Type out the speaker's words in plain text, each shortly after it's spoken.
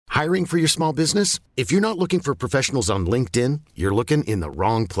Hiring for your small business? If you're not looking for professionals on LinkedIn, you're looking in the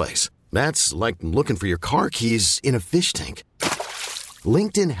wrong place. That's like looking for your car keys in a fish tank.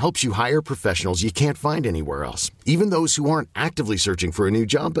 LinkedIn helps you hire professionals you can't find anywhere else, even those who aren't actively searching for a new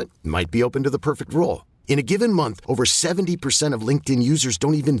job but might be open to the perfect role. In a given month, over 70% of LinkedIn users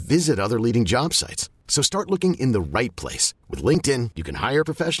don't even visit other leading job sites. So start looking in the right place. With LinkedIn, you can hire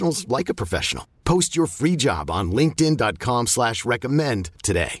professionals like a professional. Post your free job on linkedin.com/recommend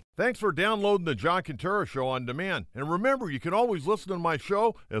today. Thanks for downloading the John Quintero Show on demand. And remember, you can always listen to my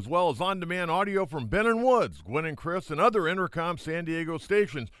show as well as on-demand audio from Ben & Woods, Gwen and Chris, and other Intercom San Diego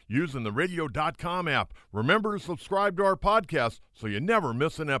stations using the radio.com app. Remember to subscribe to our podcast so you never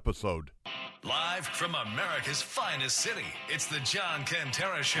miss an episode. Live from America's finest city, it's the John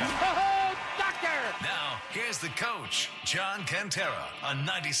Quintero Show. Oh, doctor! Now, here's the coach, John Quintero, on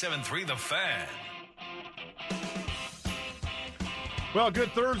 97.3 The Fan. Well,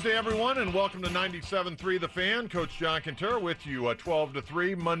 good Thursday, everyone, and welcome to 97.3 The Fan. Coach John Quintero with you 12 to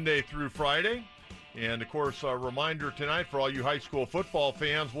 3, Monday through Friday. And, of course, a reminder tonight for all you high school football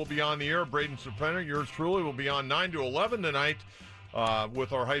fans, we'll be on the air. Braden Soprano, yours truly, will be on 9 to 11 tonight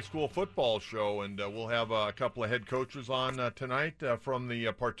with our high school football show. And we'll have a couple of head coaches on tonight from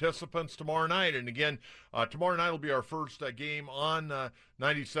the participants tomorrow night. And, again, tomorrow night will be our first game on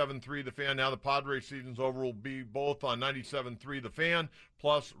 97.3 The Fan. Now the Padres season's over. We'll be both on 97.3 The Fan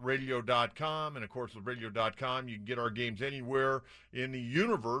plus radio.com. And, of course, with radio.com, you can get our games anywhere in the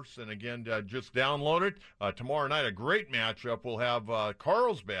universe. And, again, just download it. Tomorrow night, a great matchup. We'll have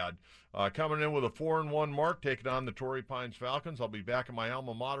Carlsbad coming in with a 4-1 mark, taking on the Torrey Pines Falcons. I'll be back in my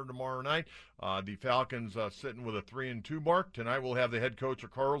alma mater tomorrow night. The Falcons sitting with a 3-2 mark. Tonight we'll have the head coach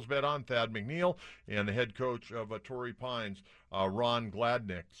of Carlsbad on, Thad McNeil, and the head coach of Torrey Pines, Ron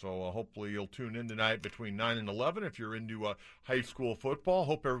Gladnick. So hopefully you'll tune in tonight between 9 and 11 if you're into high school football.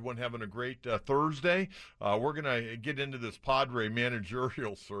 Hope everyone having a great Thursday. We're going to get into this Padre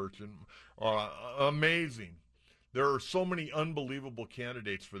managerial search, and amazing. There are so many unbelievable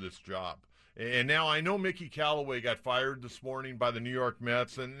candidates for this job. And now I know Mickey Callaway got fired this morning by the New York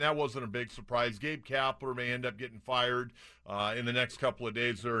Mets, and that wasn't a big surprise. Gabe Kapler may end up getting fired in the next couple of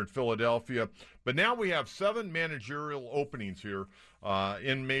days there in Philadelphia. But now we have 7 managerial openings here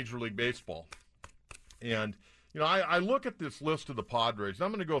in Major League Baseball. And, you know, I look at this list of the Padres.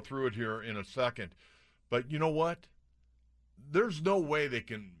 I'm going to go through it here in a second. But you know what? There's no way they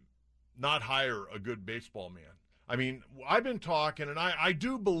can not hire a good baseball man. I mean, I've been talking, and I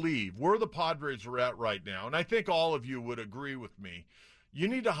do believe where the Padres are at right now, and I think all of you would agree with me, you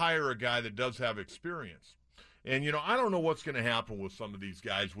need to hire a guy that does have experience. And, you know, I don't know what's going to happen with some of these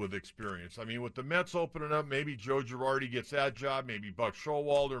guys with experience. I mean, with the Mets opening up, maybe Joe Girardi gets that job, maybe Buck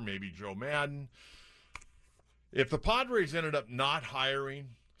Showalter, maybe Joe Madden. If the Padres ended up not hiring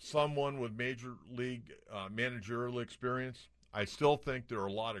someone with Major League managerial experience, I still think there are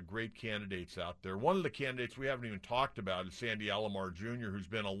a lot of great candidates out there. One of the candidates we haven't even talked about is Sandy Alomar Jr., who's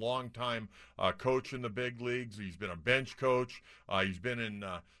been a long-time coach in the big leagues. He's been a bench coach. He's been in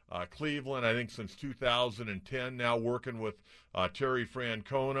Cleveland, I think, since 2010, now working with Terry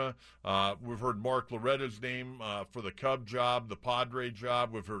Francona. We've heard Mark Loretta's name for the Cub job, the Padre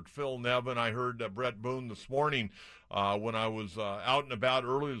job. We've heard Phil Nevin. I heard Brett Boone this morning. When I was out and about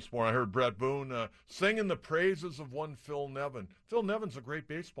early this morning, I heard Brett Boone singing the praises of one Phil Nevin. Phil Nevin's a great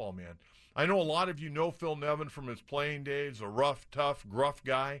baseball man. I know a lot of you know Phil Nevin from his playing days, a rough, tough, gruff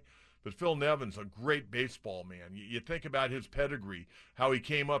guy. But Phil Nevin's a great baseball man. You think about his pedigree, how he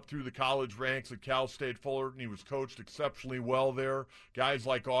came up through the college ranks at Cal State Fullerton. He was coached exceptionally well there. Guys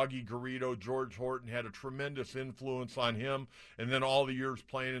like Augie Garrido, George Horton had a tremendous influence on him. And then all the years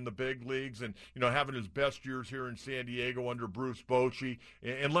playing in the big leagues and, you know, having his best years here in San Diego under Bruce Bochy.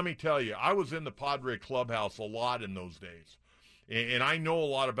 And let me tell you, I was in the Padre clubhouse a lot in those days. And I know a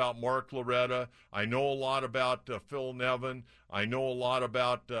lot about Mark Loretta. I know a lot about Phil Nevin. I know a lot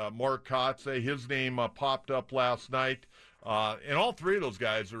about Mark Kotze. His name popped up last night. And all three of those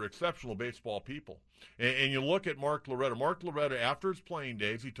guys are exceptional baseball people. And you look at Mark Loretta. Mark Loretta, after his playing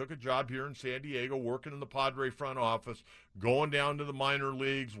days, he took a job here in San Diego working in the Padre front office, going down to the minor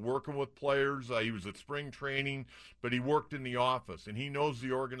leagues, working with players. He was at spring training, but he worked in the office, and he knows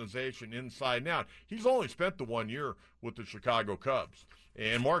the organization inside and out. He's only spent the 1 year with the Chicago Cubs.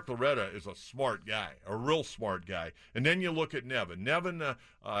 And Mark Loretta is a smart guy, a real smart guy. And then you look at Nevin. Nevin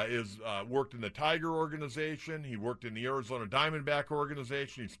is worked in the Tiger organization. He worked in the Arizona Diamondback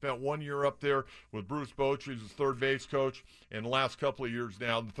organization. He spent 1 year up there with Bruce Bochy as his third base coach, and the last couple of years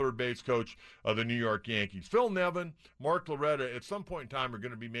now, the third base coach of the New York Yankees. Phil Nevin, Mark Loretta, at some point in time are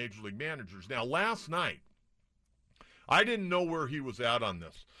going to be major league managers. Now, last night, I didn't know where he was at on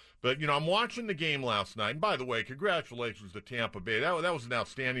this. But, I'm watching the game last night. And by the way, congratulations to Tampa Bay. That was an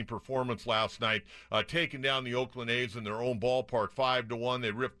outstanding performance last night, taking down the Oakland A's in their own ballpark 5-1.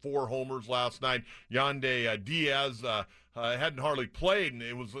 They ripped 4 homers last night. Yandy Diaz hadn't hardly played, and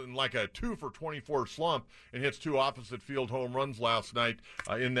it was in like a 2-for-24 slump, and hits 2 opposite field home runs last night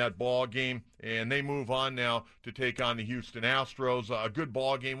in that ball game. And they move on now to take on the Houston Astros. A good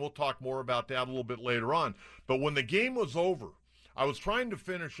ball game. We'll talk more about that a little bit later on. But when the game was over, I was trying to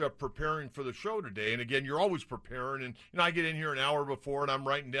finish up preparing for the show today. And again, you're always preparing. And I get in here an hour before, and I'm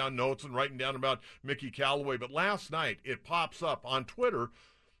writing down notes and writing down about Mickey Callaway. But last night, it pops up on Twitter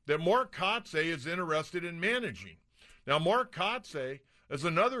that Mark Kotsay is interested in managing. Now, Mark Kotsay is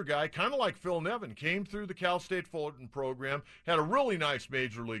another guy, kind of like Phil Nevin, came through the Cal State Fullerton program, had a really nice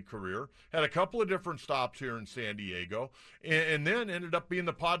major league career, had a couple of different stops here in San Diego, and then ended up being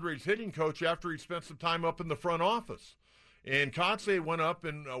the Padres hitting coach after he spent some time up in the front office. And Kotsay went up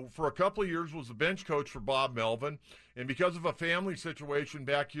and for a couple of years was the bench coach for Bob Melvin. And because of a family situation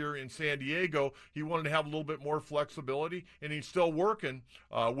back here in San Diego, he wanted to have a little bit more flexibility, and he's still working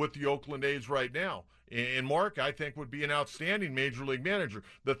with the Oakland A's right now. And Mark, I think, would be an outstanding major league manager.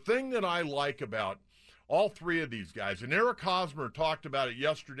 The thing that I like about all 3 of these guys, and Eric Hosmer talked about it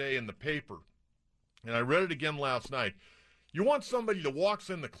yesterday in the paper, and I read it again last night, you want somebody that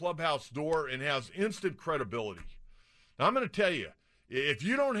walks in the clubhouse door and has instant credibility. Now, I'm going to tell you, if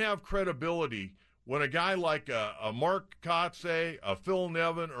you don't have credibility when a guy like a Mark Kotsay, a Phil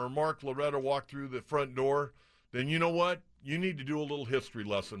Nevin, or Mark Loretta walk through the front door, then you know what? You need to do a little history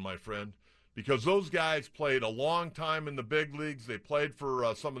lesson, my friend, because those guys played a long time in the big leagues. They played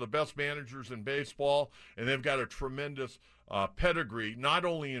for some of the best managers in baseball, and they've got a tremendous pedigree, not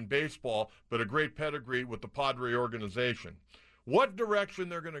only in baseball, but a great pedigree with the Padre organization. What direction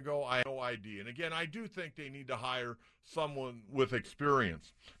they're going to go, I have no idea. And again, I do think they need to hire someone with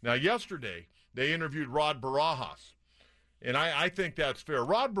experience. Now, yesterday, they interviewed Rod Barajas, and I think that's fair.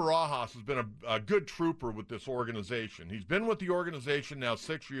 Rod Barajas has been a good trooper with this organization. He's been with the organization now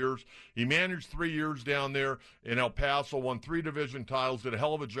 6 years. He managed 3 years down there in El Paso, won 3 division titles, did a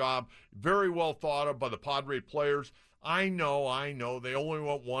hell of a job, very well thought of by the Padre players. I know. They only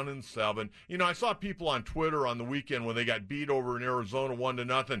went 1-7. I saw people on Twitter on the weekend when they got beat over in Arizona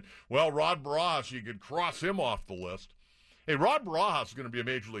 1-0. Well, Rod Barajas, you could cross him off the list. Hey, Rod Barajas is going to be a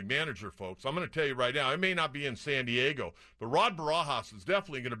major league manager, folks. I'm going to tell you right now, it may not be in San Diego, but Rod Barajas is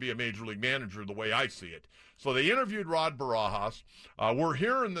definitely going to be a major league manager the way I see it. So they interviewed Rod Barajas. We're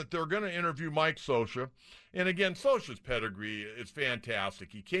hearing that they're going to interview Mike Scioscia. And again, Scioscia's pedigree is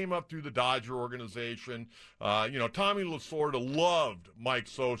fantastic. He came up through the Dodger organization. Tommy Lasorda loved Mike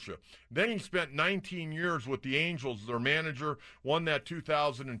Scioscia. Then he spent 19 years with the Angels, their manager, won that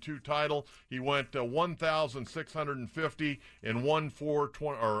 2002 title. He went 1,650 and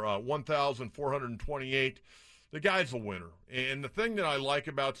 1,428. The guy's a winner. And the thing that I like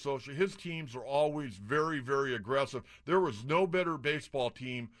about Scioscia, his teams are always very, very aggressive. There was no better baseball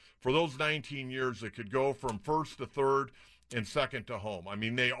team for those 19 years that could go from first to third and second to home. I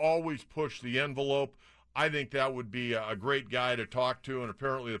mean, they always push the envelope. I think that would be a great guy to talk to, and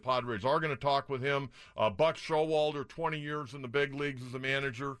apparently the Padres are going to talk with him. Buck Showalter, 20 years in the big leagues as a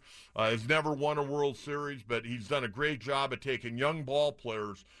manager, has never won a World Series, but he's done a great job at taking young ball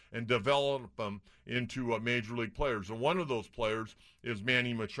players and develop them into major league players. And one of those players is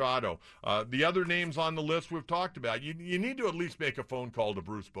Manny Machado. The other names on the list we've talked about, you need to at least make a phone call to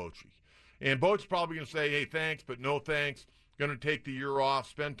Bruce Bochy. And Bochy's probably going to say, hey, thanks, but no thanks. Going to take the year off,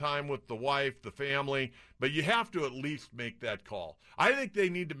 spend time with the wife, the family, but you have to at least make that call. I think they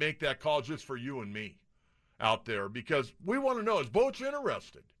need to make that call just for you and me out there, because we want to know, is Bochy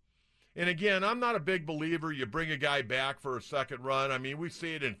interested? And again, I'm not a big believer you bring a guy back for a second run. I mean, we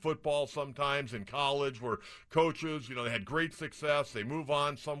see it in football sometimes, in college, where coaches, they had great success, they move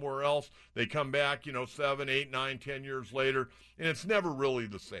on somewhere else, they come back, 7, 8, 9, 10 years later, and it's never really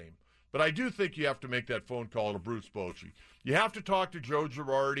the same. But I do think you have to make that phone call to Bruce Bochy. You have to talk to Joe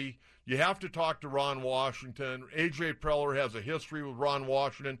Girardi. You have to talk to Ron Washington. A.J. Preller has a history with Ron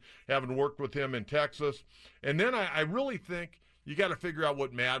Washington, having worked with him in Texas. And then I really think you got to figure out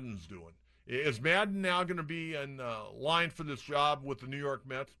what Madden's doing. Is Madden now going to be in line for this job with the New York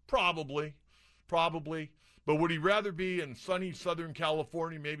Mets? Probably. But would he rather be in sunny Southern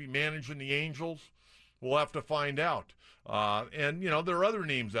California, maybe managing the Angels? We'll have to find out. And there are other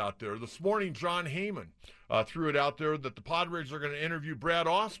names out there. This morning, John Heyman threw it out there that the Padres are going to interview Brad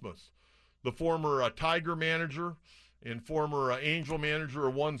Ausmus, the former Tiger manager and former Angel manager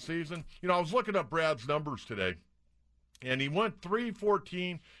of one season. I was looking up Brad's numbers today, and he went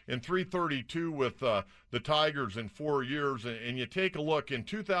 314 and 332 with the the Tigers in 4 years. And you take a look, in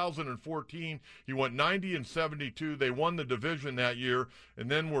 2014, he went 90-72. They won the division that year, and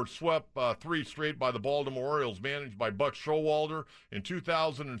then were swept 3 straight by the Baltimore Orioles, managed by Buck Showalter. In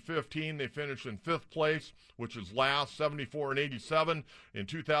 2015, they finished in 5th place, which is last, 74-87. In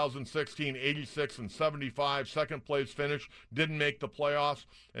 2016, 86-75, second place finish, didn't make the playoffs.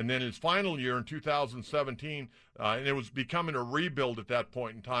 And then his final year in 2017, and it was becoming a rebuild at that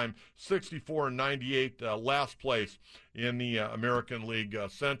point in time, 64-98, last place in the American League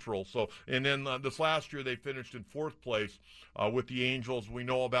Central. So, and then this last year they finished in 4th place with the Angels. We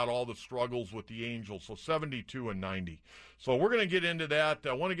know about all the struggles with the Angels, so 72-90. So we're going to get into that.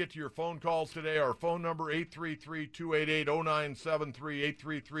 I want to get to your phone calls today. Our phone number,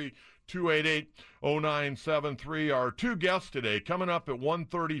 833-288-0973, 833-288-0973. Our 2 guests today coming up at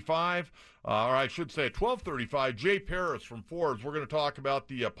 1:35, or I should say at 12:35, Jay Paris from Forbes. We're going to talk about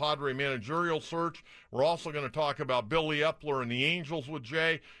the Padre managerial search. We're also going to talk about Billy Epler and the Angels with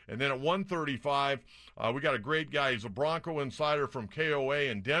Jay. And then at 1:35, we got a great guy. He's a Bronco insider from KOA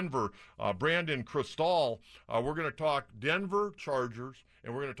in Denver, Brandon Cristal. We're going to talk Denver Chargers,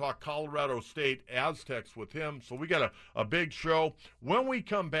 and we're going to talk Colorado State Aztecs with him. So we got a big show. When we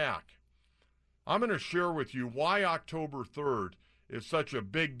come back, I'm going to share with you why October 3rd is such a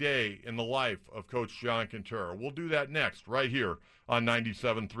big day in the life of Coach John Kentera. We'll do that next, right here on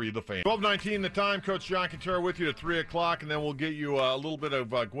 97.3 The Fan. 12:19 the time. Coach John Kentera with you at 3 o'clock, and then we'll get you a little bit of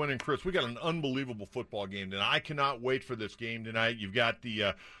Gwen and Chris. We got an unbelievable football game tonight. I cannot wait for this game tonight. You've got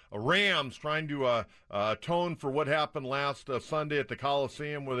the Rams trying to atone for what happened last Sunday at the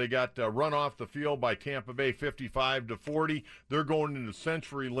Coliseum, where they got run off the field by Tampa Bay 55-40. They're going into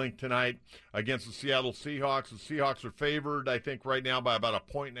CenturyLink tonight against the Seattle Seahawks. The Seahawks are favored, I think, right now by about 1.5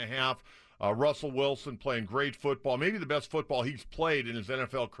 points. Russell Wilson playing great football, maybe the best football he's played in his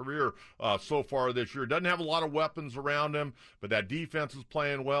NFL career so far this year. Doesn't have a lot of weapons around him, but that defense is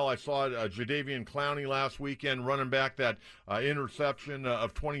playing well. I saw Jadeveon Clowney last weekend running back that interception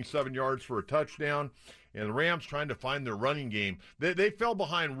of 27 yards for a touchdown. And the Rams trying to find their running game. They fell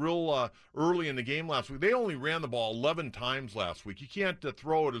behind real early in the game last week. They only ran the ball 11 times last week. You can't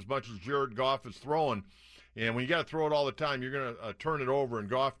throw it as much as Jared Goff is throwing. And when you got to throw it all the time, you're going to turn it over, and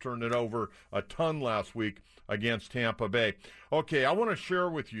Goff turned it over a ton last week against Tampa Bay. Okay, I want to share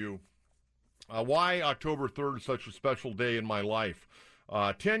with you why October 3rd is such a special day in my life.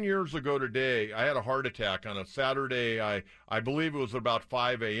 10 years ago today, I had a heart attack on a Saturday. I believe it was about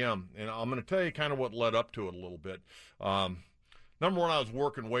 5 a.m., and I'm going to tell you kind of what led up to it a little bit. Number one, I was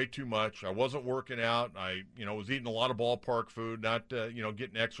working way too much. I wasn't working out. I, was eating a lot of ballpark food, not,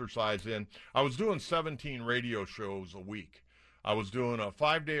 getting exercise in. I was doing 17 radio shows a week. I was doing a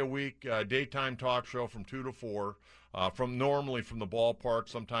 5-day-a-week daytime talk show from 2 to 4, normally from the ballpark,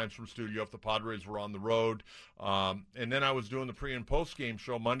 sometimes from studio if the Padres were on the road. And then I was doing the pre- and post-game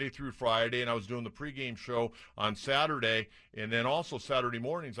show Monday through Friday, and I was doing the pregame show on Saturday. And then also Saturday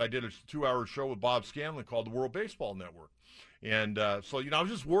mornings, I did a 2-hour show with Bob Scanlon called the World Baseball Network. And so, I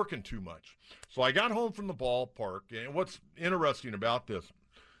was just working too much. So I got home from the ballpark, and what's interesting about this,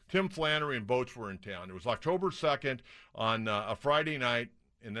 Tim Flannery and Boats were in town. It was October 2nd on a Friday night,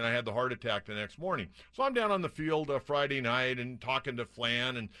 and then I had the heart attack the next morning. So I'm down on the field Friday night and talking to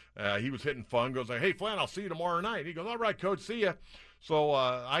Flan, and he was hitting fun, goes like, "Hey, Flan, I'll see you tomorrow night." He goes, "All right, Coach, see ya." So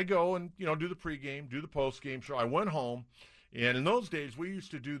I go and, do the pregame, do the postgame show. I went home. And in those days, we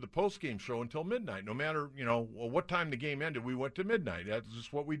used to do the post-game show until midnight. No matter, what time the game ended, we went to midnight. That's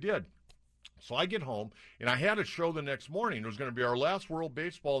just what we did. So I get home, and I had a show the next morning. It was going to be our last World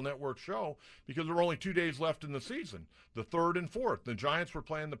Baseball Network show because there were only 2 days left in the season, the 3rd and 4th. The Giants were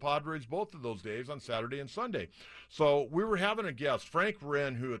playing the Padres both of those days on Saturday and Sunday. So we were having a guest, Frank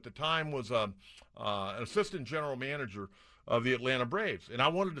Wren, who at the time was an assistant general manager of the Atlanta Braves. And I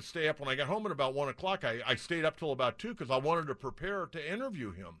wanted to stay up. When I got home at about 1 o'clock, I stayed up till about 2 because I wanted to prepare to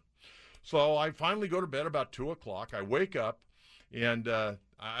interview him. So I finally go to bed about 2 o'clock. I wake up, and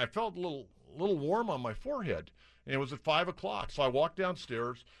I felt a little warm on my forehead. And it was at 5 o'clock. So I walked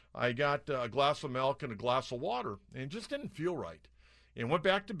downstairs. I got a glass of milk and a glass of water, and it just didn't feel right. And went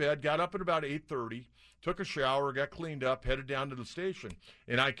back to bed, got up at about 8:30, took a shower, got cleaned up, headed down to the station.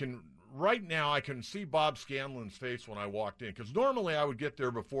 And right now, I can see Bob Scanlon's face when I walked in, because normally I would get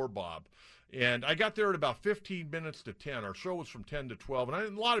there before Bob. And I got there at about 15 minutes to 10. Our show was from 10 to 12,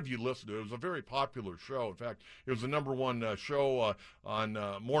 and a lot of you listened to it. It was a very popular show. In fact, it was the number one show on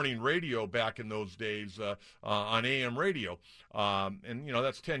morning radio back in those days on AM radio. And,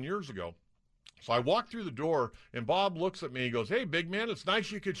 that's 10 years ago. So I walked through the door, and Bob looks at me. He goes, "Hey, big man, it's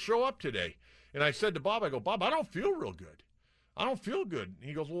nice you could show up today." And I said to Bob, Bob, I don't feel real good. I don't feel good.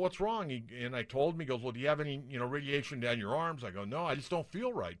 He goes, well, what's wrong? And I told him, he goes, well, do you have any, radiation down your arms? I go, no, I just don't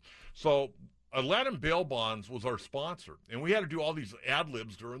feel right. So Aladdin Bail Bonds was our sponsor, and we had to do all these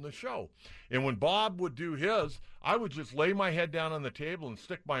ad-libs during the show. And when Bob would do his, I would just lay my head down on the table and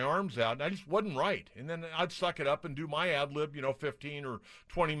stick my arms out, and I just wasn't right. And then I'd suck it up and do my ad-lib, 15 or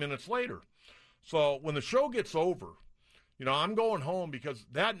 20 minutes later. So when the show gets over, I'm going home because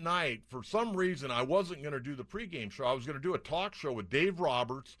that night, for some reason, I wasn't going to do the pregame show. I was going to do a talk show with Dave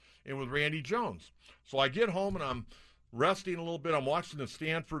Roberts and with Randy Jones. So I get home and I'm resting a little bit. I'm watching the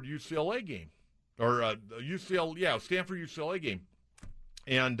Stanford-UCLA game. Or Stanford-UCLA game.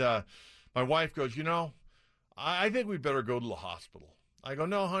 And my wife goes, I think we better go to the hospital. I go,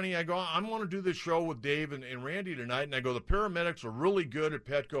 no, honey. I want to do this show with Dave and Randy tonight. And I go, the paramedics are really good at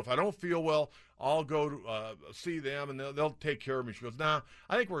Petco. If I don't feel well, I'll go to see them, and they'll take care of me. She goes, nah,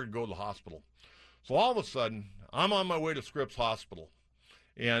 I think we're going to go to the hospital. So all of a sudden, I'm on my way to Scripps Hospital.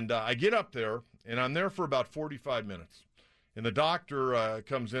 And I get up there, and I'm there for about 45 minutes. And the doctor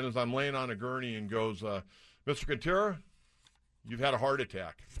comes in as I'm laying on a gurney and goes, Mr. Quintera, you've had a heart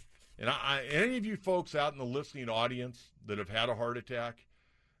attack. And any of you folks out in the listening audience that have had a heart attack,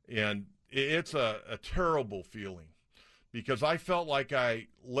 and it's a terrible feeling because I felt like I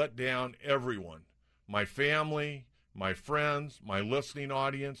let down everyone, my family, my friends, my listening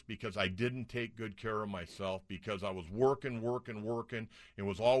audience, because I didn't take good care of myself, because I was working, and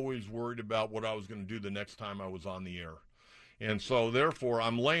was always worried about what I was going to do the next time I was on the air. And so, therefore,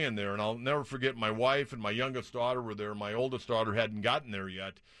 I'm laying there, and I'll never forget my wife and my youngest daughter were there. My oldest daughter hadn't gotten there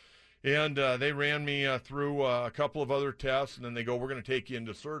yet. And they ran me through a couple of other tests, and then they go, we're going to take you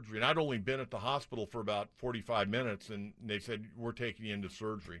into surgery. And I'd only been at the hospital for about 45 minutes, and they said, we're taking you into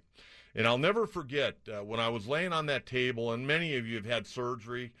surgery. And I'll never forget when I was laying on that table, and many of you have had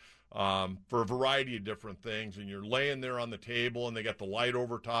surgery for a variety of different things, and you're laying there on the table, and they got the light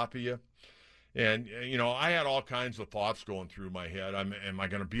over top of you. And, I had all kinds of thoughts going through my head. Am I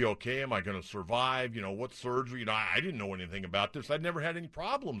going to be okay? Am I going to survive? What surgery? I didn't know anything about this. I'd never had any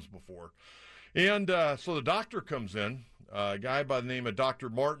problems before. And so the doctor comes in, a guy by the name of Dr.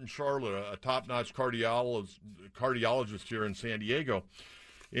 Martin Charlotte, a top-notch cardiologist here in San Diego.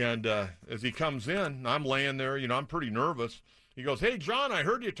 And as he comes in, I'm laying there, I'm pretty nervous. He goes, hey, John, I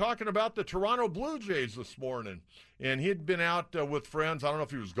heard you talking about the Toronto Blue Jays this morning. And he'd been out with friends. I don't know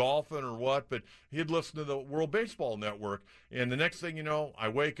if he was golfing or what, but he'd listened to the World Baseball Network. And the next thing you know, I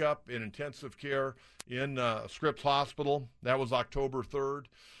wake up in intensive care in Scripps Hospital. That was October 3rd,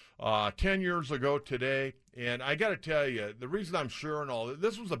 10 years ago today. And I got to tell you, the reason I'm sharing all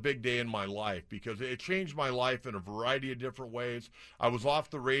this was a big day in my life because it changed my life in a variety of different ways. I was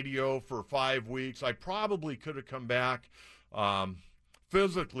off the radio for 5 weeks. I probably could have come back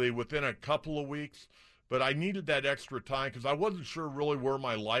physically within a couple of weeks, but I needed that extra time because I wasn't sure really where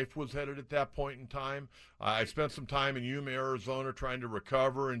my life was headed at that point in time. I spent some time in Yuma, Arizona trying to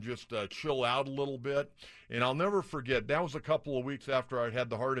recover and just chill out a little bit. And I'll never forget, that was a couple of weeks after I had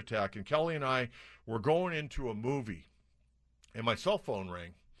the heart attack, and Kelly and I were going into a movie, and my cell phone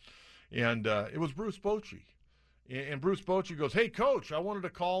rang, and it was Bruce Bochy. And Bruce Bochy goes, hey, Coach, I wanted to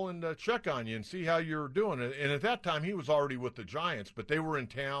call and check on you and see how you're doing. And at that time, he was already with the Giants, but they were in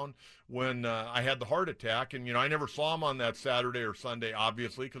town when I had the heart attack. And, I never saw him on that Saturday or Sunday,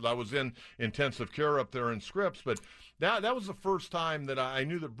 obviously, because I was in intensive care up there in Scripps. But that was the first time that I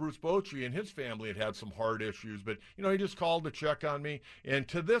knew that Bruce Bochy and his family had some heart issues. But, he just called to check on me. And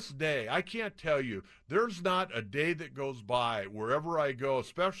to this day, I can't tell you, there's not a day that goes by wherever I go,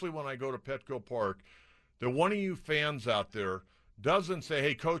 especially when I go to Petco Park, that one of you fans out there doesn't say,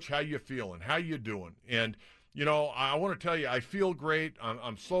 hey, Coach, how you feeling? How you doing? And, I want to tell you, I feel great.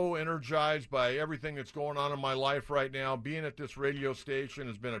 I'm so energized by everything that's going on in my life right now. Being at this radio station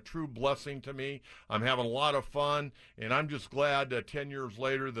has been a true blessing to me. I'm having a lot of fun, and I'm just glad 10 years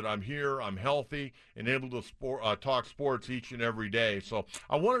later that I'm here, I'm healthy, and able to talk sports each and every day. So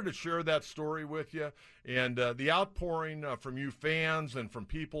I wanted to share that story with you. And the outpouring from you fans and from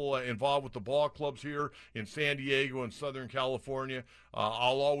people involved with the ball clubs here in San Diego and Southern California,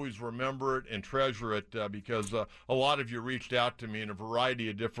 I'll always remember it and treasure it because a lot of you reached out to me in a variety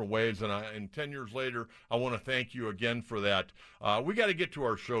of different ways. And 10 years later, I want to thank you again for that. We got to get to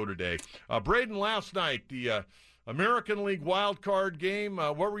our show today. Braden, last night, the American League wild card game,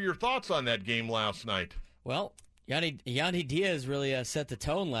 what were your thoughts on that game last night? Well, Yandy Diaz really set the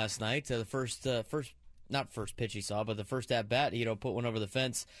tone last night. The first not first pitch he saw, but the first at bat, put one over the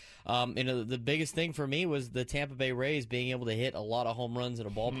fence. The biggest thing for me was the Tampa Bay Rays being able to hit a lot of home runs at a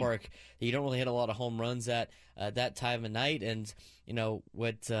ballpark that you don't really hit a lot of home runs at that time of night. And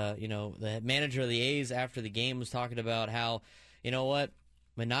the manager of the A's after the game was talking about how,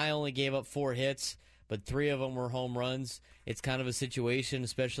 Minaya only gave up 4 hits, but 3 of them were home runs. It's kind of a situation,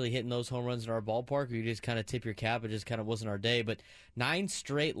 especially hitting those home runs in our ballpark, where you just kind of tip your cap. It just kind of wasn't our day. But 9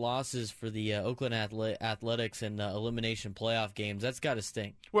 straight losses for the Oakland Athletics in elimination playoff games. That's got to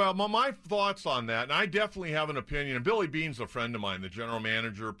stink. Well, my thoughts on that, and I definitely have an opinion. And Billy Beane's a friend of mine, the general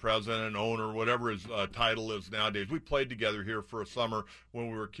manager, president, owner, whatever his title is nowadays. We played together here for a summer when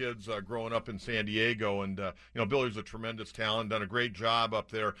we were kids growing up in San Diego. And, Billy's a tremendous talent, done a great job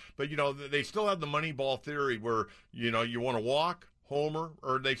up there. But, they still have the money ball theory where, you want to walk, homer,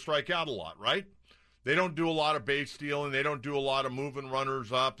 or they strike out a lot, right? They don't do a lot of base stealing. They don't do a lot of moving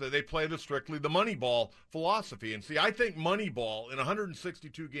runners up. They play strictly the money ball philosophy. And see, I think money ball in a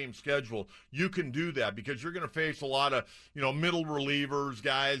 162-game schedule, you can do that because you're going to face a lot of, middle relievers,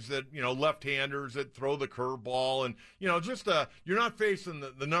 guys that, left-handers that throw the curveball. And, you're not facing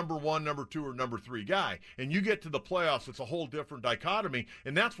the number 1, number 2, or number 3 guy. And you get to the playoffs, it's a whole different dichotomy.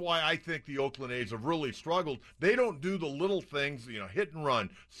 And that's why I think the Oakland A's have really struggled. They don't do the little things, hit and run,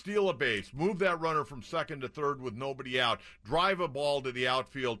 steal a base, move that runner from second to third with nobody out, drive a ball to the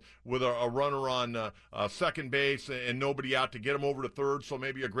outfield with a runner on second base and nobody out to get him over to third, so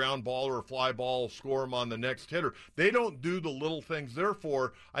maybe a ground ball or a fly ball will score him on the next hitter. They don't do the little things.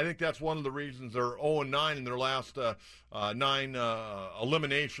 Therefore, I think that's one of the reasons they're 0-9 in their last 9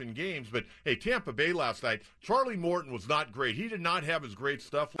 elimination games. But, hey, Tampa Bay last night, Charlie Morton was not great. He did not have his great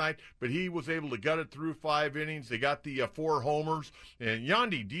stuff tonight, but he was able to gut it through 5 innings. They got the 4 homers. And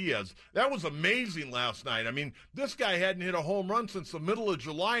Yandy Diaz, that was amazing last night. I mean, this guy hadn't hit a home run since the middle of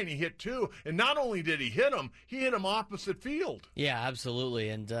July, and he hit 2. And not only did he hit them opposite field. Yeah, absolutely.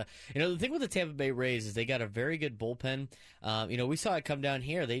 And, the thing with the Tampa Bay Rays is they got a very good bullpen. We saw it come down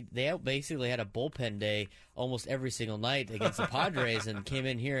here. They basically had a bullpen day almost every single night against the Padres and came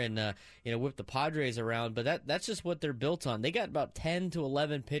in here and, whipped the Padres around. But that's just what they're built on. They got about 10 to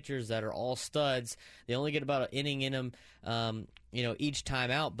 11 pitchers that are all studs. They only get about an inning in them, each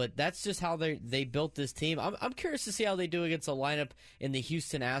time out. But that's just how they built this team. I'm curious to see how they do against a lineup in the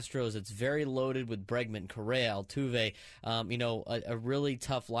Houston Astros. It's very loaded with Bregman, Correa, Altuve, a really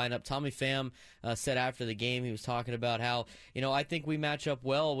tough lineup. Tommy Pham said after the game, he was talking about how, I think we match up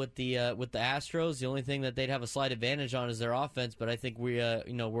well with the Astros. The only thing that they'd have a slight advantage on is their offense, but I think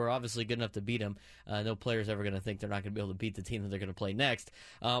we're obviously good enough to beat them. No player's ever going to think they're not going to be able to beat the team that they're going to play next.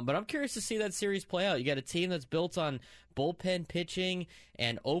 But I'm curious to see that series play out. You got a team that's built on bullpen pitching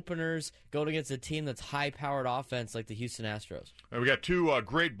and openers going against a team that's high-powered offense like the Houston Astros. And we got 2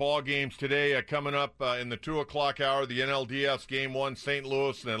 great ball games today coming up in the 2 o'clock hour. The NLDS Game 1, St.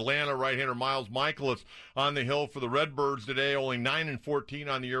 Louis and Atlanta. Right-hander Miles Michaelis on the hill for the Redbirds today. Only 9-14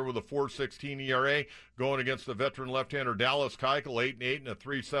 on the year with a 4.16 ERA. Going against the veteran left-hander Dallas Keuchel, 8-8 and a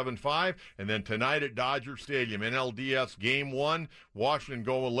 3.75. And then tonight at Dodger Stadium, NLDS Game 1, Washington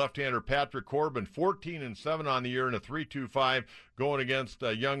going with left-hander Patrick Corbin, 14-7 on the year and a 3.25. Going against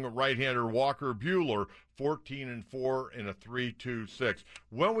young right-hander Walker Buehler, 14-4 and a 3.26.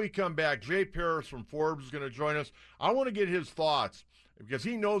 When we come back, Jay Paris from Forbes is going to join us. I want to get his thoughts because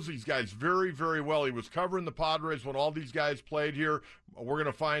he knows these guys very, very well. He was covering the Padres when all these guys played here. We're going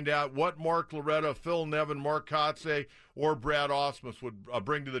to find out what Mark Loretta, Phil Nevin, Mark Kotze, or Brad Ausmus would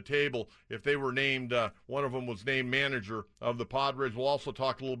bring to the table if they were named, one of them was named manager of the Padres. We'll also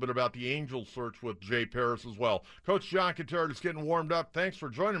talk a little bit about the Angels search with Jay Paris as well. Coach John Kentera just getting warmed up. Thanks for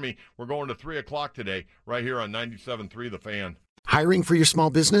joining me. We're going to 3 o'clock today right here on 97.3 The Fan. Hiring for your small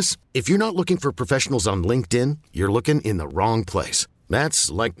business? If you're not looking for professionals on LinkedIn, you're looking in the wrong place. That's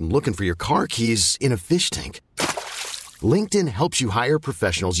like looking for your car keys in a fish tank. LinkedIn helps you hire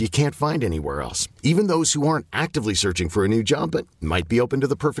professionals you can't find anywhere else, even those who aren't actively searching for a new job but might be open to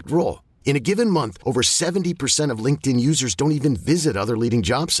the perfect role. In a given month, over 70% of LinkedIn users don't even visit other leading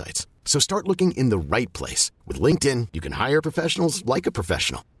job sites. So start looking in the right place. With LinkedIn, you can hire professionals like a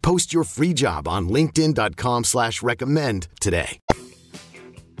professional. Post your free job on linkedin.com/recommend today.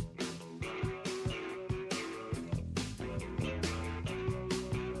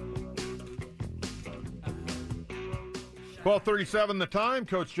 12:37 the time.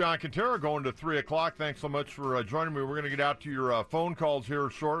 Coach John Quintero going to 3 o'clock. Thanks so much for joining me. We're going to get out to your phone calls here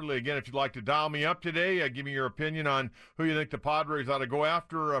shortly. Again, if you'd like to dial me up today, give me your opinion on who you think the Padres ought to go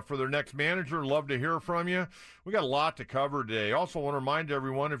after for their next manager. Love to hear from you. We got a lot to cover today. Also want to remind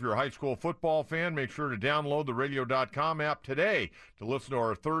everyone, if you're a high school football fan, make sure to download the radio.com app today to listen to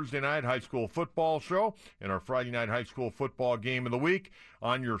our Thursday night high school football show and our Friday night high school football game of the week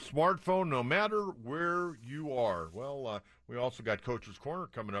on your smartphone, no matter where you are. Well, we also got Coach's Corner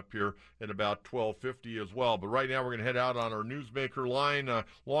coming up here at about 12:50 as well. But right now we're going to head out on our newsmaker line.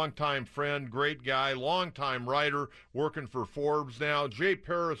 Longtime friend, great guy, longtime writer, working for Forbes now. Jay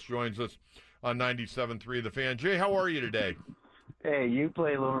Paris joins us on 97.3 The Fan. Jay, how are you today? Hey, you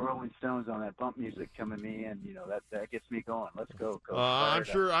play Little Rolling Stones on that bump music coming me in. You know, that gets me going. Let's go, Coach.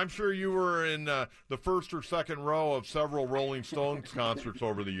 I'm sure you were in the first or second row of several Rolling Stones concerts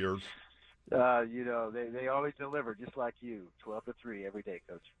over the years. You know, they always deliver, just like you, 12-3 every day,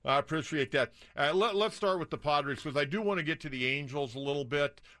 Coach. I appreciate that. Let's start with the Padres, because I do want to get to the Angels a little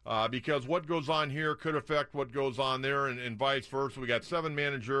bit, because what goes on here could affect what goes on there, and vice versa. We got 7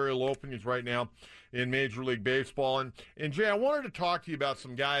 managerial openings right now in Major League Baseball. And Jay, I wanted to talk to you about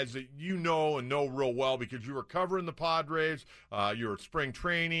some guys that you know and know real well, because you were covering the Padres. You're at spring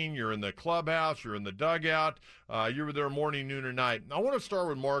training. You're in the clubhouse. You're in the dugout. You were there morning, noon, and night. I want to start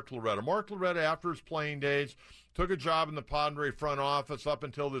with Mark Loretta. Mark Loretta, after his playing days, took a job in the Padre front office up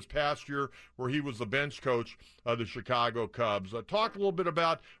until this past year, where he was the bench coach of the Chicago Cubs. Talk a little bit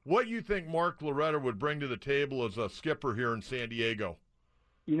about what you think Mark Loretta would bring to the table as a skipper here in San Diego.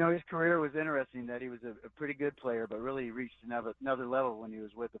 You know, his career was interesting, that he was a pretty good player, but really reached another level when he was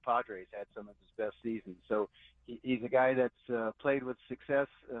with the Padres, had some of his best seasons. So he's a guy that's played with success,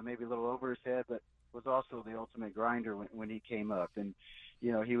 maybe a little over his head, but was also the ultimate grinder when he came up. And,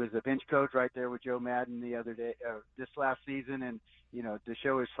 you know, he was a bench coach right there with Joe Madden this last season. And, you know, to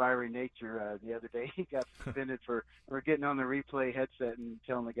show his fiery nature, the other day he got suspended for getting on the replay headset and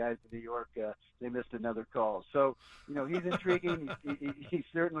telling the guys in New York they missed another call. So, you know, he's intriguing. He's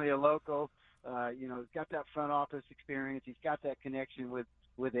certainly a local. You know, he's got that front office experience. He's got that connection with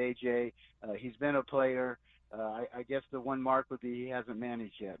AJ. He's been a player. I guess the one mark would be he hasn't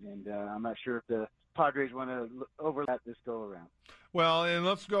managed yet, and I'm not sure if the Padres want to overlap this go around. Well, and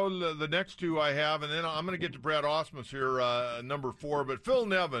let's go to the next two I have, and then I'm going to get to Brad Ausmus here, number 4. But Phil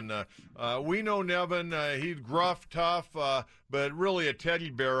Nevin, we know Nevin. He's gruff, tough, but really a teddy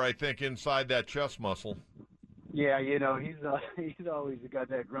bear, I think, inside that chest muscle. Yeah, you know, he's always got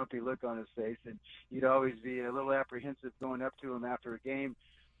that grumpy look on his face, and you'd always be a little apprehensive going up to him after a game.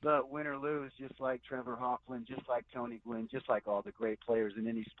 But win or lose, just like Trevor Hoffman, just like Tony Gwynn, just like all the great players in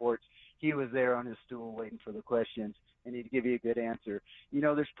any sports, he was there on his stool waiting for the questions, and he'd give you a good answer. You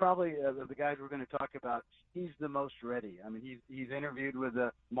know, there's probably the guys we're going to talk about, he's the most ready. I mean, he's interviewed with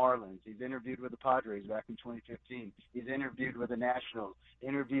the Marlins. He's interviewed with the Padres back in 2015. He's interviewed with the Nationals,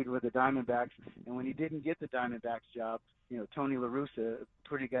 interviewed with the Diamondbacks. And when he didn't get the Diamondbacks job, you know, Tony La Russa, a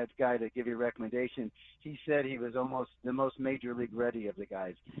pretty good guy to give you a recommendation, he said he was almost the most major league ready of the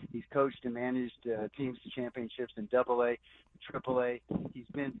guys. He's coached and managed teams to championships in AA, AAA. He's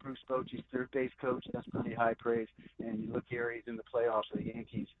been Bruce Bochy's third base coach. That's pretty high praise. And you look here, he's in the playoffs for the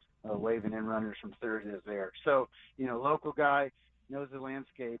Yankees, waving in runners from third is there. So, you know, local guy, knows the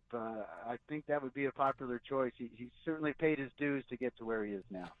landscape. I think that would be a popular choice. He certainly paid his dues to get to where he is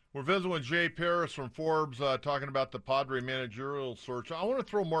now. We're visiting with Jay Paris from Forbes, talking about the Padre managerial search. I want to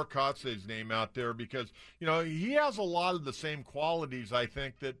throw Mark Kotze's name out there because, you know, he has a lot of the same qualities, I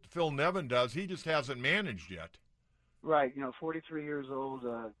think, that Phil Nevin does. He just hasn't managed yet. Right. You know, 43 years old,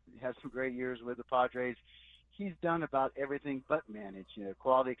 has some great years with the Padres. He's done about everything but manage, you know,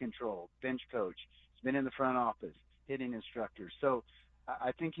 quality control, bench coach. He's been in the front office, hitting instructor. So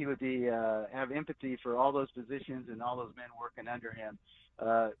I think he would be have empathy for all those positions and all those men working under him.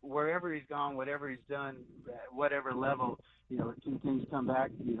 Wherever he's gone, whatever he's done, whatever level, you know, two things come back,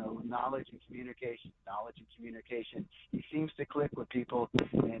 you know, knowledge and communication. He seems to click with people,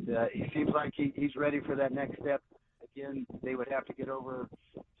 and he seems like he's ready for that next step. Again, they would have to get over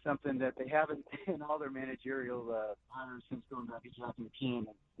something that they haven't in all their managerial hires since going back to Jack McKeon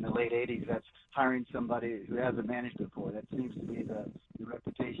in the late 80s. That's hiring somebody who hasn't managed before. That seems to be the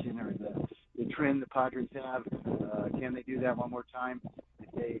reputation or the trend the Padres have. Can they do that one more time?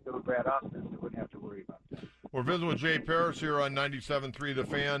 If they go to Brad Ausmus, they wouldn't have to worry about that. We're visiting with Jay Paris here on 97.3 The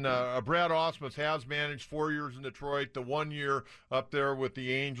Fan. Brad Ausmus has managed 4 years in Detroit, the 1 year up there with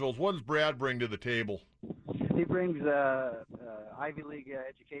the Angels. What does Brad bring to the table? He brings Ivy League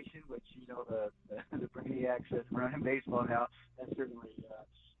education, which, you know, the brainiacs that run in baseball now, that's certainly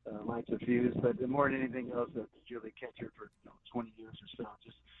lights a fuse. But more than anything else, Julie Ketcher for 20 years or so,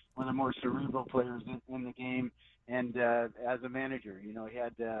 just one of the more cerebral players in the game. And as a manager,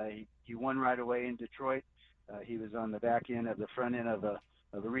 he won right away in Detroit. He was on the back end of the front end of a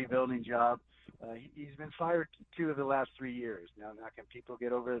rebuilding job. He's been fired 2 of the last 3 years. Now can people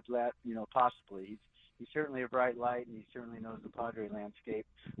get over that? Possibly. He's certainly a bright light, and he certainly knows the Padre landscape.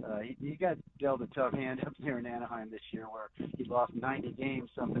 He got dealt a tough hand up there in Anaheim this year, where he lost 90 games,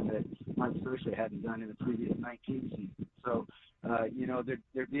 something that Mike Scioscia hadn't done in the previous 19 seasons. So,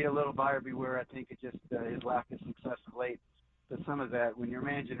 there'd be a little buyer beware. I think it's just his lack of success of late. But some of that, when you're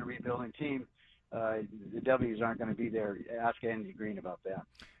managing a rebuilding team, the W's aren't going to be there. Ask Andy Green about that.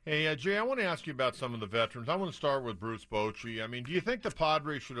 Hey, Jay, I want to ask you about some of the veterans. I want to start with Bruce Bochy. I mean, do you think the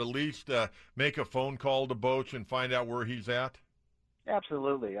Padres should at least make a phone call to Boch and find out where he's at?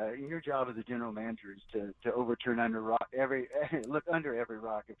 Absolutely. Your job as a general manager is to overturn look under every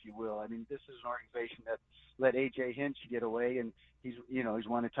rock, if you will. I mean, this is an organization that let A.J. Hinch get away, and he's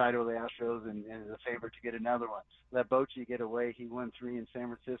won a title with the Astros and is a favorite to get another one. Let Bochy get away. He won 3 in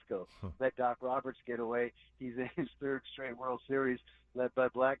San Francisco. Let Doc Roberts get away. He's in his 3rd straight World Series. Let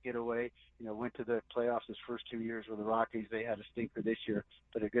Bud Black get away. Went to the playoffs his first 2 years with the Rockies. They had a stinker this year,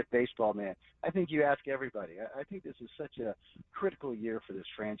 but a good baseball man. I think you ask everybody. I think this is such a critical year for this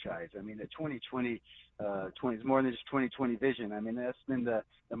franchise. I mean, the 2020 is more than just 2020 vision. I mean, that's been the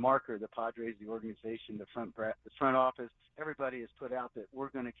marker. The Padres, the organization, the front office, everybody has put out that we're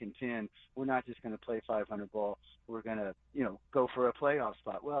going to contend. We're not just going to play 500 ball. We're going to, go for a playoff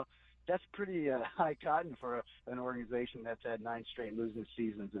spot. Well, that's pretty high cotton for an organization that's had 9 straight losing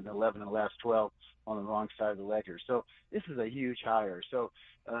seasons and 11 of the last 12 on the wrong side of the ledger. So this is a huge hire. So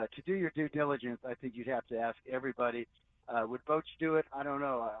to do your due diligence, I think you'd have to ask everybody. Would Boch do it? I don't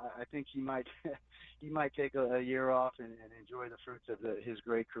know. I think he might take a year off and enjoy the fruits of his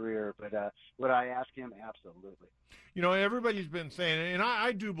great career. But would I ask him? Absolutely. Everybody's been saying, and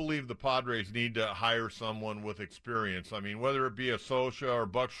I do believe the Padres need to hire someone with experience. I mean, whether it be a Scioscia or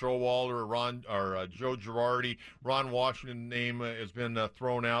Buck Showalter or Joe Girardi, Ron Washington's name has been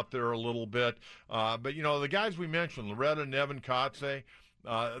thrown out there a little bit. But, the guys we mentioned, Loretta, Nevin, Kotze,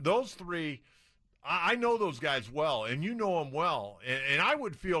 those 3, I know those guys well, and you know them well. And I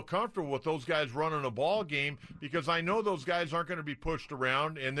would feel comfortable with those guys running a ball game because I know those guys aren't going to be pushed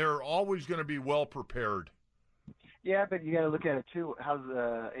around, and they're always going to be well prepared. Yeah, but you got to look at it too. How's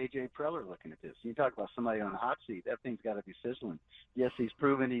A.J. Preller looking at this? You talk about somebody on a hot seat. That thing's got to be sizzling. Yes, he's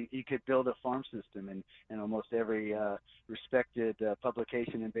proven he could build a farm system in almost every respected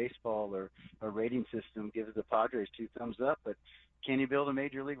publication in baseball or a rating system gives the Padres 2 thumbs up. But can he build a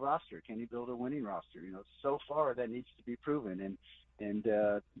major league roster? Can he build a winning roster? So far that needs to be proven. And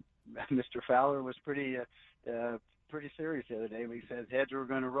Mr. Fowler was pretty serious the other day when he said heads were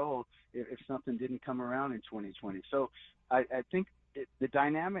going to roll if something didn't come around in 2020. So I think the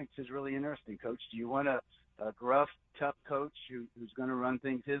dynamics is really interesting, Coach. Do you want a gruff, tough coach who's going to run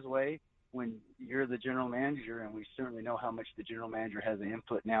things his way when you're the general manager? And we certainly know how much the general manager has an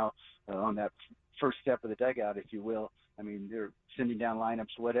input now on that first step of the dugout, if you will. I mean, they're sending down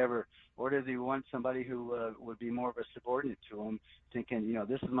lineups, whatever. Or does he want somebody who would be more of a subordinate to him, thinking,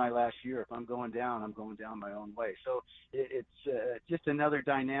 this is my last year. If I'm going down, I'm going down my own way. So it's just another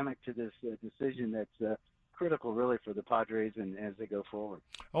dynamic to this decision that's critical, really, for the Padres and as they go forward.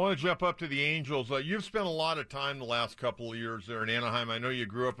 I want to jump up to the Angels. You've spent a lot of time the last couple of years there in Anaheim. I know you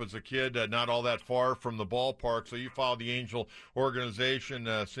grew up as a kid, not all that far from the ballpark, so you followed the Angel organization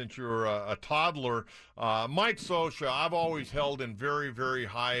since you were a toddler. Mike Scioscia, I've always held in very, very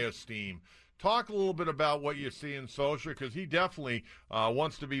high esteem. Talk a little bit about what you see in Scioscia, because he definitely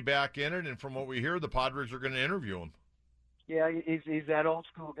wants to be back in it, and from what we hear, the Padres are going to interview him. Yeah, he's that old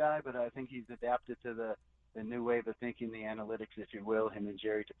school guy, but I think he's adapted to the new wave of thinking, the analytics, if you will. Him and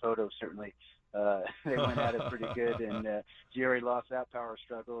Jerry Dipoto certainly they went at it pretty good, and Jerry lost that power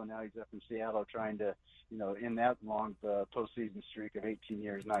struggle, and now he's up in Seattle trying to, in that long postseason streak of 18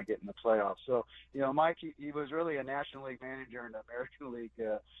 years not getting the playoffs. So, Mike, he was really a National League manager in an American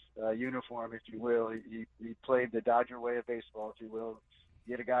League uniform, if you will. He played the Dodger way of baseball, if you will.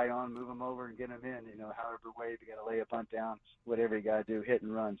 Get a guy on, move him over, and get him in. However way, you got to lay a bunt down, whatever you got to do, hit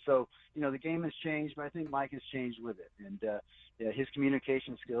and run. So, the game has changed, but I think Mike has changed with it. And his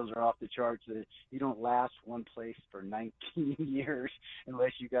communication skills are off the charts. You don't last one place for 19 years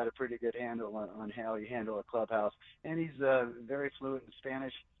unless you got a pretty good handle on how you handle a clubhouse. And he's very fluent in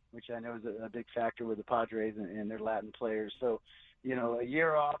Spanish, which I know is a big factor with the Padres and their Latin players. So, a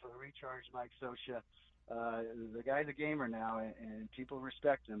year off, a recharged Mike Scioscia. the guy's a gamer now, and people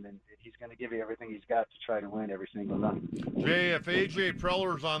respect him, and he's going to give you everything he's got to try to win every single night. Jay, if A.J.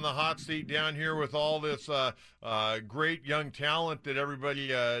 Preller's on the hot seat down here with all this great young talent that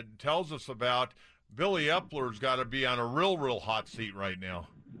everybody tells us about, Billy Epler's got to be on a real hot seat right now.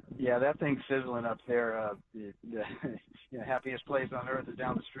 Yeah, that thing's sizzling up there. The happiest place on earth is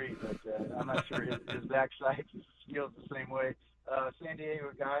down the street, but I'm not sure his backside feels the same way. San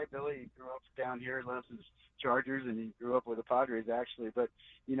Diego guy, Billy grew up down here, loves his Chargers, and he grew up with the Padres actually. But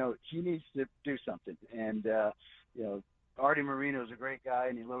he needs to do something. And Artie Moreno's a great guy,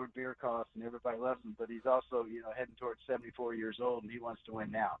 and he lowered beer costs, and everybody loves him. But he's also heading towards 74 years old, and he wants to win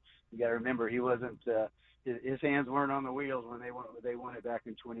now. You got to remember, he wasn't. His hands weren't on the wheels when they won it back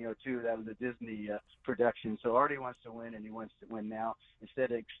in 2002. That was a Disney production. So Artie wants to win, and he wants to win now.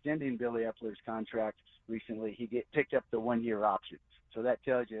 Instead of extending Billy Epler's contract recently, he picked up the 1-year option. So that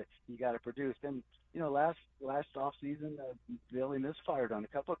tells you got to produce. And last off season, Billy misfired on a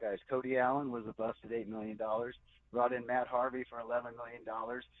couple of guys. Cody Allen was a bust at $8 million. Brought in Matt Harvey for $11 million.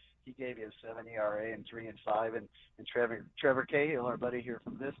 He gave you a 7 ERA and 3-5, and Trevor Cahill, our buddy here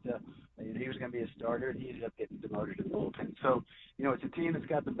from Vista, he was going to be a starter, and he ended up getting demoted to the bullpen. So, it's a team that's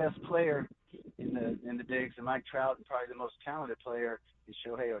got the best player in the bigs, and Mike Trout, and probably the most talented player is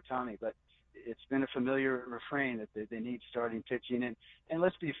Shohei Ohtani. But it's been a familiar refrain that they need starting pitching, and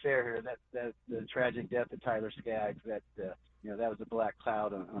let's be fair here, that the tragic death of Tyler Skaggs, that was a black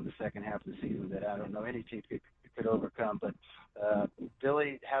cloud on the second half of the season that I don't know any team could overcome. But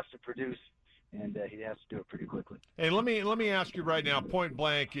Billy has to produce, and he has to do it pretty quickly. Hey, let me ask you right now, point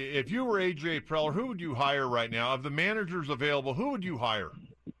blank, if you were A.J. Preller, who would you hire right now? Of the managers available, who would you hire?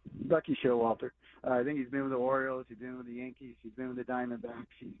 Bucky Showalter. I think he's been with the Orioles, he's been with the Yankees, he's been with the Diamondbacks.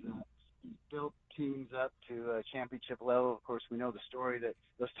 He's built teams up to a championship level. Of course, we know the story that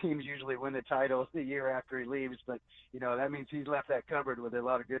those teams usually win the title the year after he leaves, but that means he's left that cupboard with a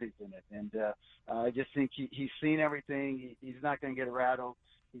lot of goodies in it. And I just think he's seen everything. He's not going to get rattled.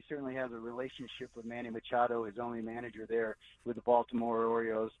 He certainly has a relationship with Manny Machado, his only manager there with the Baltimore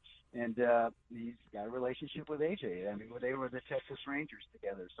Orioles, and he's got a relationship with AJ. I mean, they were the Texas Rangers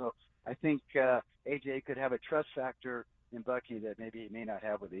together. So I think AJ could have a trust factor in Bucky that maybe he may not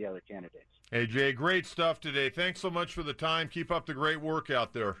have with the other candidates. Hey, Jay, great stuff today. Thanks so much for the time. Keep up the great work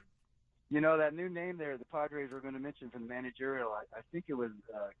out there. That new name there, the Padres were going to mention from the managerial, I think it was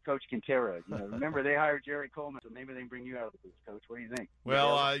Coach Quintero. Remember, they hired Jerry Coleman, so maybe they can bring you out of the booth, Coach. What do you think?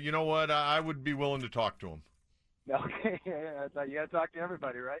 Well, you know what? I would be willing to talk to him. Okay. I thought you got to talk to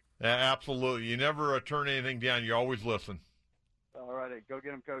everybody, right? Absolutely. You never turn anything down. You always listen. All right, go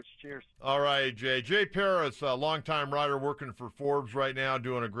get him, Coach. Cheers. All right, Jay. Jay Paris, a longtime writer working for Forbes right now,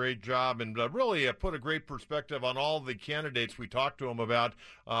 doing a great job, and really put a great perspective on all the candidates we talked to him about,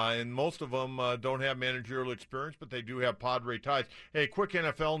 and most of them don't have managerial experience, but they do have Padre ties. Hey, quick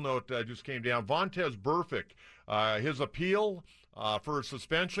NFL note just came down. Vontaze Burfict, his appeal for a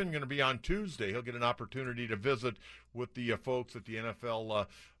suspension going to be on Tuesday. He'll get an opportunity to visit with the folks at the NFL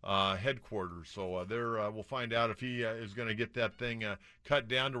headquarters. So we'll find out if he is going to get that thing cut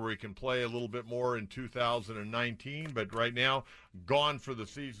down to where he can play a little bit more in 2019. But right now, gone for the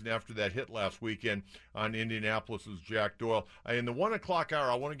season after that hit last weekend on Indianapolis's Jack Doyle. In the 1 o'clock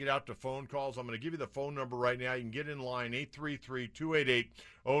hour, I want to get out to phone calls. I'm going to give you the phone number right now. You can get in line,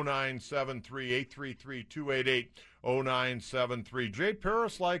 833-288-0973, 833-288-0973. Jay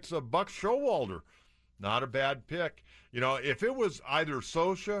Paris likes Buck Showalter. Not a bad pick. If it was either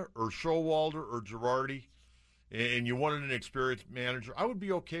Scioscia or Showalter or Girardi, and you wanted an experienced manager, I would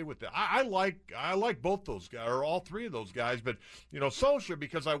be okay with that. I like both those guys, or all three of those guys. But Scioscia,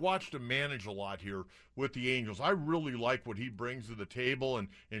 because I watched him manage a lot here with the Angels, I really like what he brings to the table. And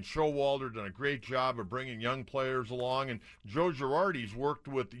Showalter done a great job of bringing young players along. And Joe Girardi's worked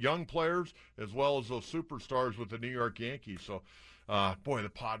with young players as well as those superstars with the New York Yankees. So,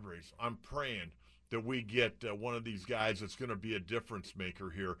 the Padres. I'm praying that we get one of these guys that's going to be a difference maker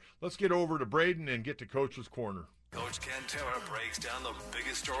here. Let's get over to Braden and get to Coach's Corner. Coach Cantera breaks down the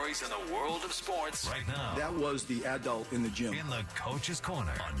biggest stories in the world of sports right now. That was the adult in the gym. In the Coach's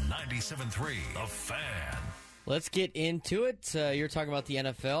Corner on 97.3 The Fan. Let's get into it. You're talking about the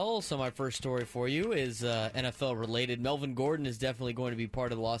NFL, so my first story for you is NFL-related. Melvin Gordon is definitely going to be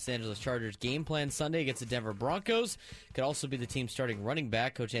part of the Los Angeles Chargers game plan Sunday against the Denver Broncos. Could also be the team's starting running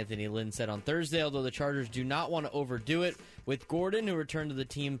back, Coach Anthony Lynn said on Thursday, although the Chargers do not want to overdo it With Gordon, who returned to the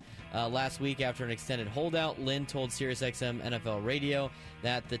team last week after an extended holdout, Lynn told SiriusXM NFL Radio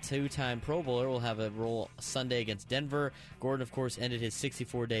that the two-time Pro Bowler will have a role Sunday against Denver. Gordon, of course, ended his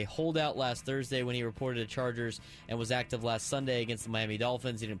 64-day holdout last Thursday when he reported to Chargers and was active last Sunday against the Miami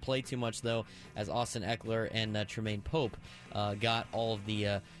Dolphins. He didn't play too much, though, as Austin Eckler and Tremaine Pope got all of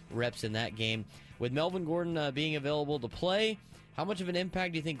the reps in that game. With Melvin Gordon being available to play, how much of an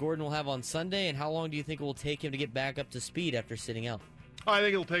impact do you think Gordon will have on Sunday, and how long do you think it will take him to get back up to speed after sitting out? I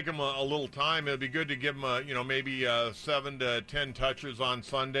think it'll take him a little time. It'll be good to give him, maybe 7 to 10 touches on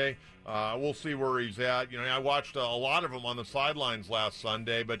Sunday. We'll see where he's at. I watched a lot of him on the sidelines last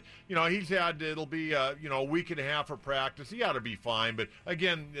Sunday, but, it'll be, a week and a half of practice. He ought to be fine. But,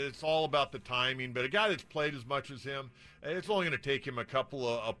 again, it's all about the timing. But a guy that's played as much as him, it's only going to take him a couple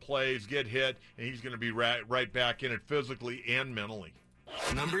of plays, get hit, and he's going to be right back in it physically and mentally.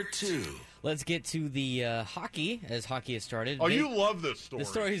 Number 2. Let's get to the hockey, as hockey has started. Oh, you love this story. The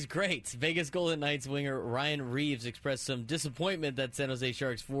story is great. Vegas Golden Knights winger Ryan Reeves expressed some disappointment that San Jose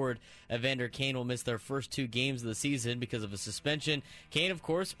Sharks forward Evander Kane will miss their first 2 games of the season because of a suspension. Kane, of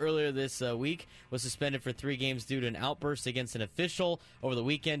course, earlier this week was suspended for 3 games due to an outburst against an official over the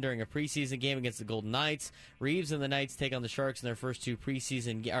weekend during a preseason game against the Golden Knights. Reeves and the Knights take on the Sharks in their first 2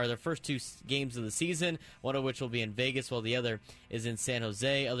 games of the season, one of which will be in Vegas while the other is in San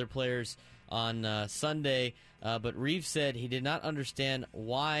Jose. Other players on Sunday, but Reeves said he did not understand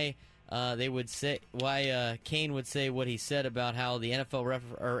why Kane would say what he said about how the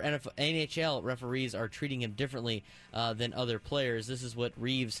NHL referees are treating him differently than other players. This is what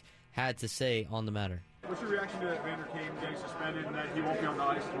Reeves had to say on the matter. What's your reaction to Evander Kane getting suspended and that he won't be on the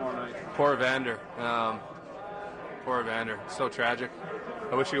ice tomorrow night? Poor Evander. Poor Evander. So tragic.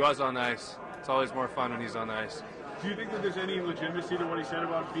 I wish he was on the ice. It's always more fun when he's on the ice. Do you think that there's any legitimacy to what he said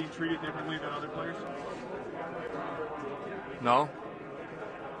about being treated differently than other players? No.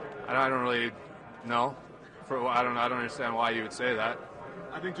 I don't really know. I don't understand why you would say that.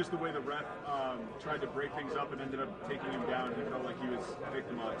 I think just the way the ref tried to break things up and ended up taking him down, he felt like he was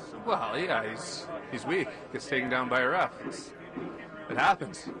victimized. Somehow. Well, yeah, he's weak. Gets taken down by a ref. It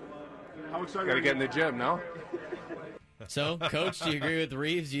happens. How excited Got to get in the gym, no? So, Coach, do you agree with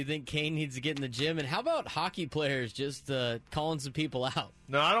Reeves? Do you think Kane needs to get in the gym? And how about hockey players just calling some people out?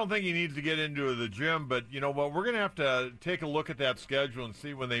 No, I don't think he needs to get into the gym, but you know what? We're going to have to take a look at that schedule and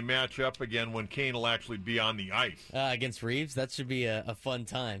see when they match up again when Kane will actually be on the ice. Against Reeves? That should be a fun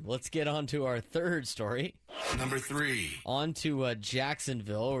time. Let's get on to our third story. Number 3. On to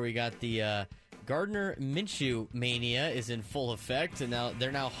Jacksonville, where we got the Gardner Minshew mania is in full effect, and now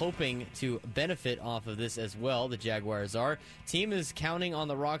they're hoping to benefit off of this as well. The Jaguars are. Team is counting on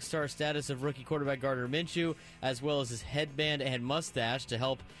the rock star status of rookie quarterback Gardner Minshew, as well as his headband and mustache, to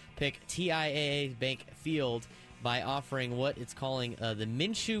help pick TIAA Bank Field by offering what it's calling the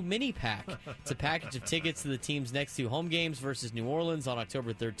Minshew Mini Pack. It's a package of tickets to the team's next 2 home games versus New Orleans on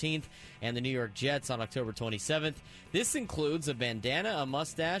October 13th and the New York Jets on October 27th. This includes a bandana, a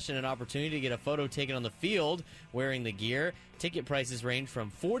mustache, and an opportunity to get a photo taken on the field wearing the gear. Ticket prices range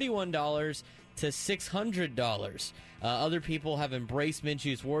from $41 to $600. Other people have embraced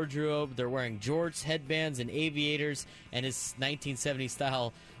Minshew's wardrobe. They're wearing jorts, headbands, and aviators, and his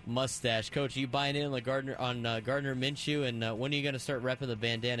 1970s-style mustache. Coach, are you buying in on Gardner Minshew, and when are you going to start repping the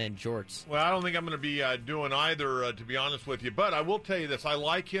bandana and jorts? Well, I don't think I'm going to be doing either, to be honest with you. But I will tell you this. I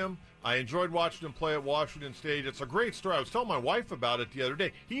like him. I enjoyed watching him play at Washington State. It's a great story. I was telling my wife about it the other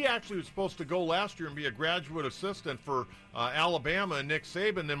day. He actually was supposed to go last year and be a graduate assistant for Alabama and Nick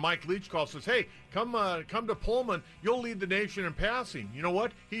Saban. Then Mike Leach calls and says, hey, come to Pullman. You'll lead the nation in passing. You know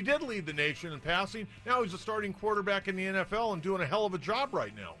what? He did lead the nation in passing. Now he's a starting quarterback in the NFL and doing a hell of a job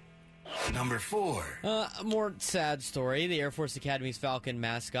right now. Number 4. A more sad story. The Air Force Academy's Falcon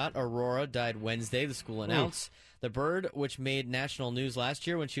mascot, Aurora, died Wednesday, the school announced. The bird, which made national news last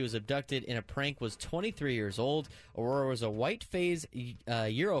year when she was abducted in a prank, was 23 years old. Aurora was a white-phase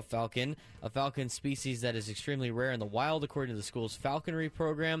Eurofalcon, a falcon species that is extremely rare in the wild, according to the school's falconry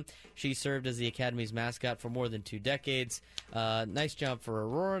program. She served as the Academy's mascot for more than 2 decades. Nice job for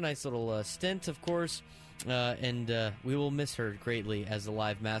Aurora. Nice little stint, of course. And we will miss her greatly as a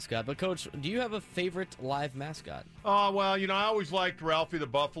live mascot. But, Coach, do you have a favorite live mascot? Well, I always liked Ralphie the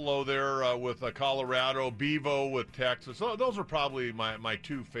Buffalo there with Colorado, Bevo with Texas. So those are probably my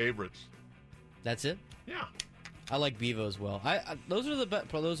 2 favorites. That's it? Yeah. I like Bevo as well. Those are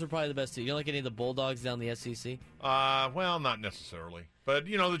probably the best 2. You don't like any of the Bulldogs down the SEC? Well, not necessarily. But,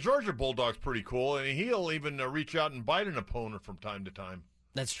 the Georgia Bulldog's pretty cool, and he'll even reach out and bite an opponent from time to time.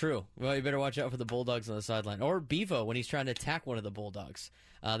 That's true. Well, you better watch out for the Bulldogs on the sideline. Or Bevo when he's trying to attack one of the Bulldogs.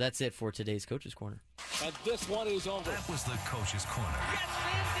 That's it for today's Coach's Corner. And this one is over. That was the Coach's Corner.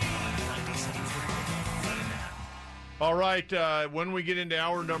 All right, when we get into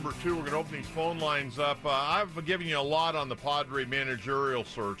hour number 2, we're going to open these phone lines up. I've given you a lot on the Padre managerial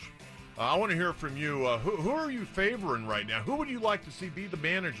search. I want to hear from you. Who are you favoring right now? Who would you like to see be the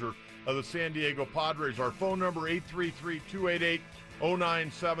manager of the San Diego Padres? Our phone number,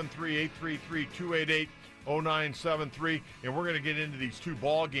 833-288-0973, 833-288-0973. And we're going to get into these 2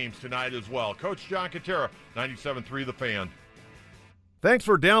 ball games tonight as well. Coach John Kentera, 97.3 The Fan. Thanks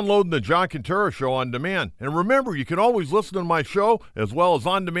for downloading the John Kentera Show on demand. And remember, you can always listen to my show as well as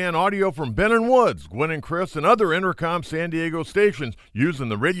on-demand audio from Ben and Woods, Gwen and Chris, and other Intercom San Diego stations using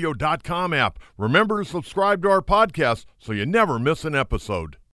the radio.com app. Remember to subscribe to our podcast so you never miss an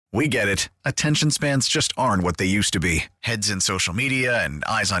episode. We get it. Attention spans just aren't what they used to be. Heads in social media and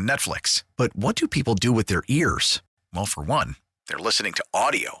eyes on Netflix. But what do people do with their ears? Well, for one, they're listening to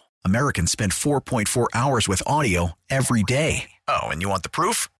audio. Americans spend 4.4 hours with audio every day. Oh, and you want the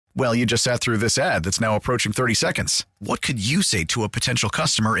proof? Well, you just sat through this ad that's now approaching 30 seconds. What could you say to a potential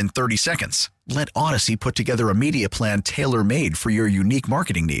customer in 30 seconds? Let Odyssey put together a media plan tailor-made for your unique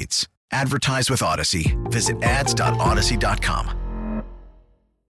marketing needs. Advertise with Odyssey. Visit ads.odyssey.com.